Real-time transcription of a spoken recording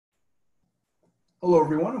Hello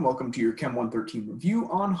everyone and welcome to your Chem 113 review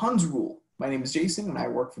on Hund's rule. My name is Jason and I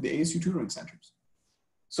work for the ASU Tutoring Centers.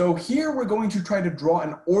 So here we're going to try to draw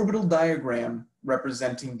an orbital diagram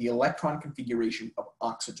representing the electron configuration of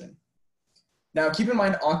oxygen. Now keep in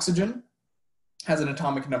mind oxygen has an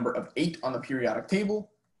atomic number of 8 on the periodic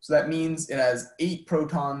table, so that means it has 8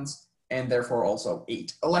 protons and therefore also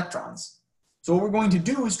 8 electrons. So what we're going to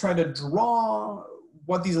do is try to draw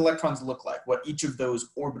what these electrons look like, what each of those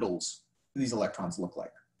orbitals these electrons look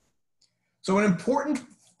like. So an important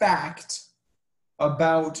fact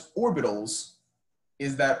about orbitals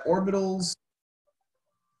is that orbitals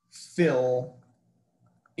fill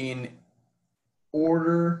in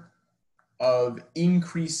order of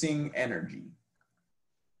increasing energy.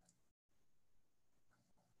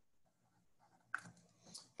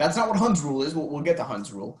 That's not what Hund's rule is. We'll get to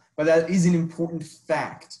Hund's rule, but that is an important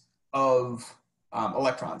fact of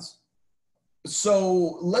electrons.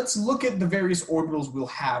 So let's look at the various orbitals we'll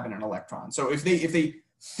have in an electron. So if they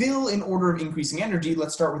fill in order of increasing energy,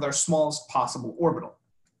 let's start with our smallest possible orbital.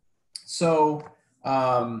 So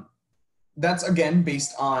that's again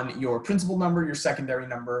based on your principal number, your secondary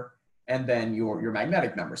number, and then your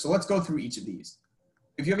magnetic number. So let's go through each of these.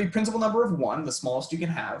 If you have a principal number of 1, the smallest you can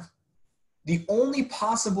have, the only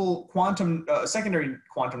possible secondary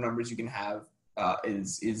quantum numbers you can have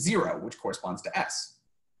is 0, which corresponds to S.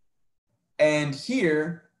 And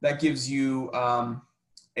here, that gives you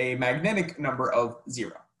a magnetic number of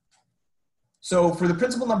 0. So for the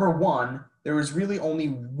principal number 1, there is really only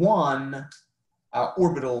one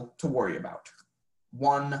orbital to worry about.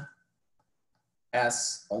 1s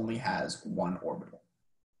only has one orbital.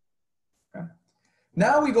 Okay.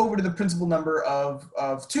 Now we go over to the principal number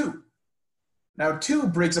of 2. Now 2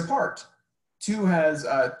 breaks apart. 2 has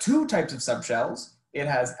 2 types of subshells. It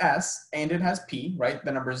has S and it has P, right?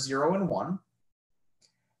 The numbers 0 and 1.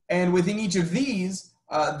 And within each of these,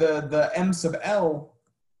 the M sub L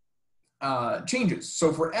changes.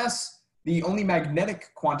 So for S, the only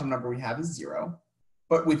magnetic quantum number we have is 0.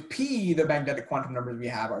 But with P, the magnetic quantum numbers we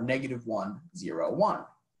have are -1, 0, 1.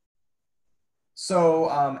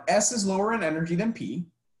 So S is lower in energy than P,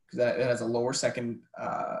 because it has a lower second,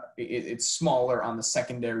 it's smaller on the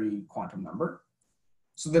secondary quantum number.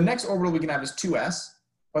 So the next orbital we can have is 2s,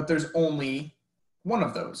 but there's only one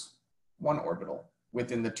of those, one orbital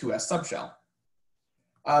within the 2s subshell.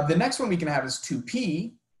 The next one we can have is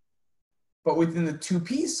 2p, but within the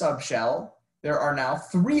 2p subshell, there are now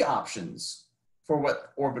 3 options for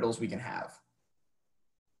what orbitals we can have.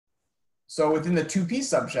 So within the 2p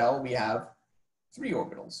subshell, we have 3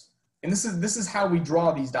 orbitals. And this is how we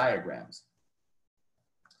draw these diagrams.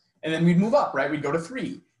 And then we'd move up, right? We'd go to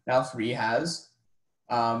 3. Now 3 has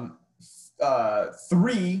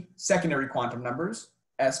 3 secondary quantum numbers,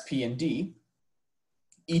 S, P, and D.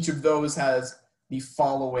 Each of those has the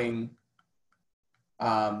following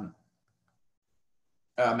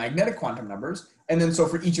magnetic quantum numbers. And then so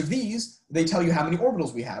for each of these, they tell you how many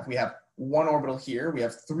orbitals we have. We have 1 orbital here, we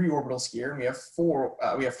have 3 orbitals here, and we have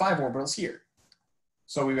 5 orbitals here.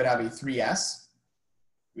 So we would have a 3s,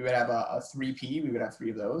 we would have a 3p, we would have 3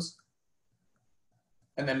 of those.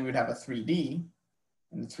 And then we would have a 3d,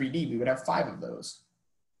 and the 3d, we would have 5 of those.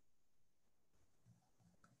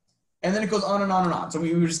 And then it goes on and on and on. So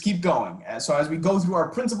we would just keep going. So as we go through our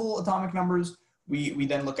principal atomic numbers, we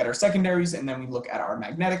then look at our secondaries, and then we look at our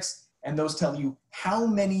magnetics, and those tell you how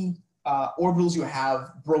many orbitals you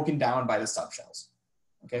have broken down by the subshells.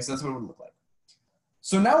 Okay, so that's what it would look like.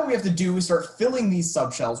 So now what we have to do is start filling these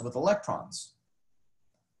subshells with electrons.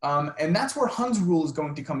 And that's where Hund's rule is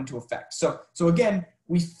going to come into effect. So again,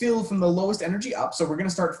 we fill from the lowest energy up. So we're going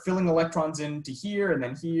to start filling electrons into here, and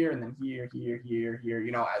then here, and then here, here,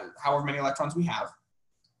 you know, however many electrons we have.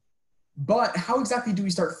 But how exactly do we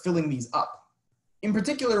start filling these up? In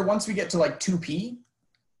particular, once we get to like 2p,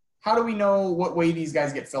 how do we know what way these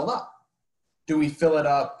guys get filled up? Do we fill it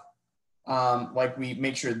up like we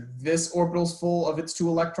make sure this orbital's full of its 2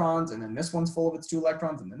 electrons, and then this one's full of its 2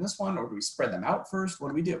 electrons, and then this one, or do we spread them out first? What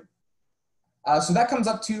do we do? So that comes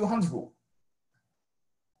up to Hund's rule.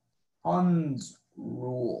 Hund's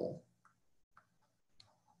rule.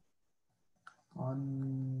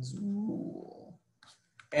 Hund's rule.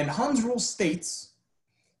 And Hund's rule states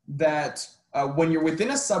that when you're within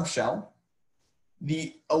a subshell,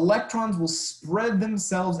 the electrons will spread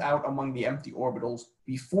themselves out among the empty orbitals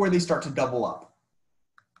before they start to double up.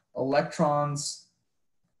 Electrons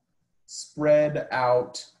spread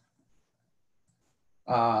out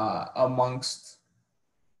amongst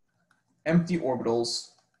empty orbitals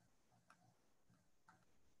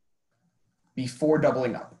before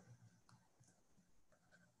doubling up.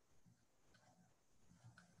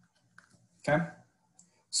 Okay,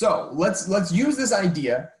 So let's use this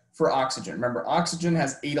idea for oxygen. Remember, oxygen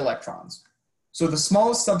has 8 electrons. So the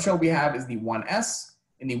smallest subshell we have is the 1s,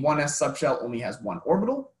 and the 1s subshell only has 1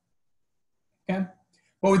 orbital. Okay?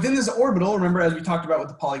 But within this orbital, remember, as we talked about with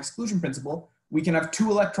the Pauli exclusion principle, we can have 2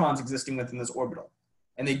 electrons existing within this orbital,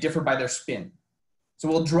 and they differ by their spin. So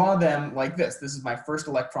we'll draw them like this. This is my first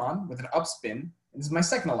electron with an up spin, and this is my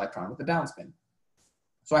second electron with a down spin.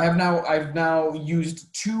 So I've now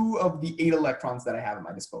used 2 of the 8 electrons that I have at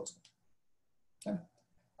my disposal. Okay.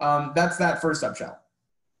 That's that first subshell.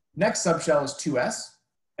 Next subshell is 2s,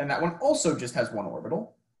 and that one also just has 1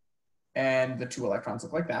 orbital, and the 2 electrons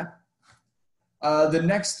look like that. The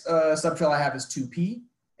next subshell I have is 2p,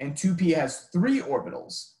 and 2p has 3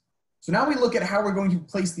 orbitals. So now we look at how we're going to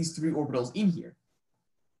place these 3 orbitals in here.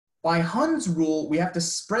 By Hund's rule, we have to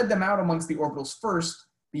spread them out amongst the orbitals first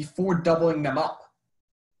before doubling them up.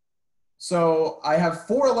 So I have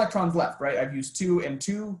 4 electrons left, right? I've used 2 and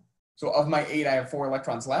 2. So of my 8, I have 4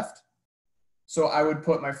 electrons left. So I would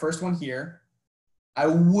put my first one here. I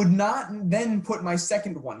would not then put my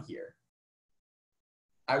second one here.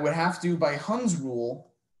 I would have to, by Hund's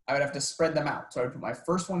rule, I would have to spread them out. So I would put my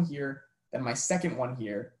first one here, then my second one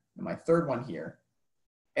here, and my third one here.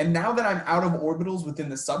 And now that I'm out of orbitals within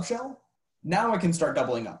the subshell, now I can start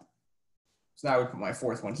doubling up. So now I would put my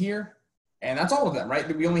fourth one here, and that's all of them,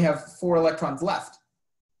 right? We only have 4 electrons left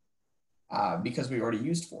because we already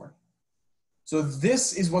used 4. So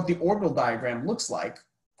this is what the orbital diagram looks like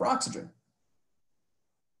for oxygen.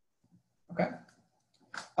 Okay.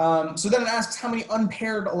 So then it asks how many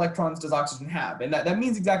unpaired electrons does oxygen have? And that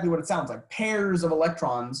means exactly what it sounds like. Pairs of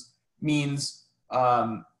electrons means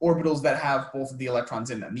orbitals that have both of the electrons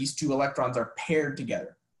in them. These 2 electrons are paired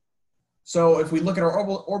together. So if we look at our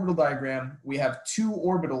orbital diagram, we have 2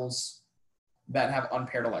 orbitals that have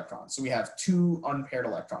unpaired electrons. So we have 2 unpaired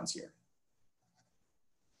electrons here.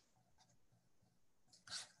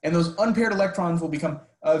 And those unpaired electrons will become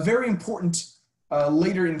very important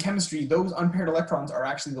later in chemistry. Those unpaired electrons are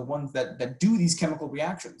actually the ones that do these chemical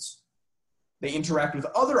reactions. They interact with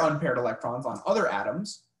other unpaired electrons on other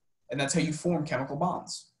atoms, and that's how you form chemical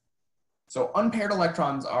bonds. So unpaired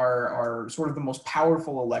electrons are sort of the most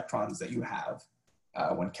powerful electrons that you have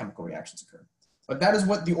when chemical reactions occur. But that is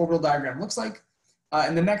what the orbital diagram looks like.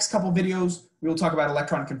 In the next couple videos, we will talk about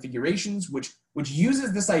electron configurations, which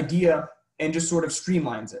uses this idea and just sort of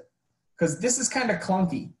streamlines it. Because this is kind of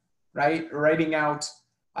clunky, right? Writing out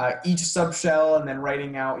each subshell and then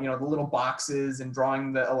writing out, the little boxes and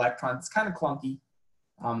drawing the electrons. It's kind of clunky.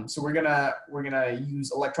 So we're gonna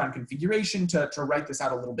use electron configuration to write this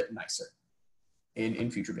out a little bit nicer in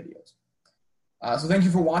future videos. So thank you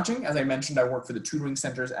for watching. As I mentioned, I work for the tutoring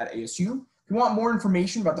centers at ASU. If you want more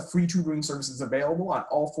information about the free tutoring services available on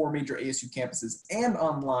all 4 major ASU campuses and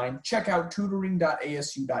online, check out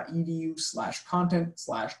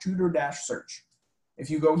tutoring.asu.edu/content/tutor-search. If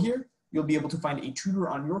you go here, you'll be able to find a tutor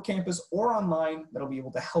on your campus or online that'll be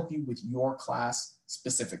able to help you with your class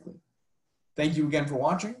specifically. Thank you again for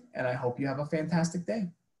watching, and I hope you have a fantastic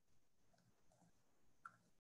day.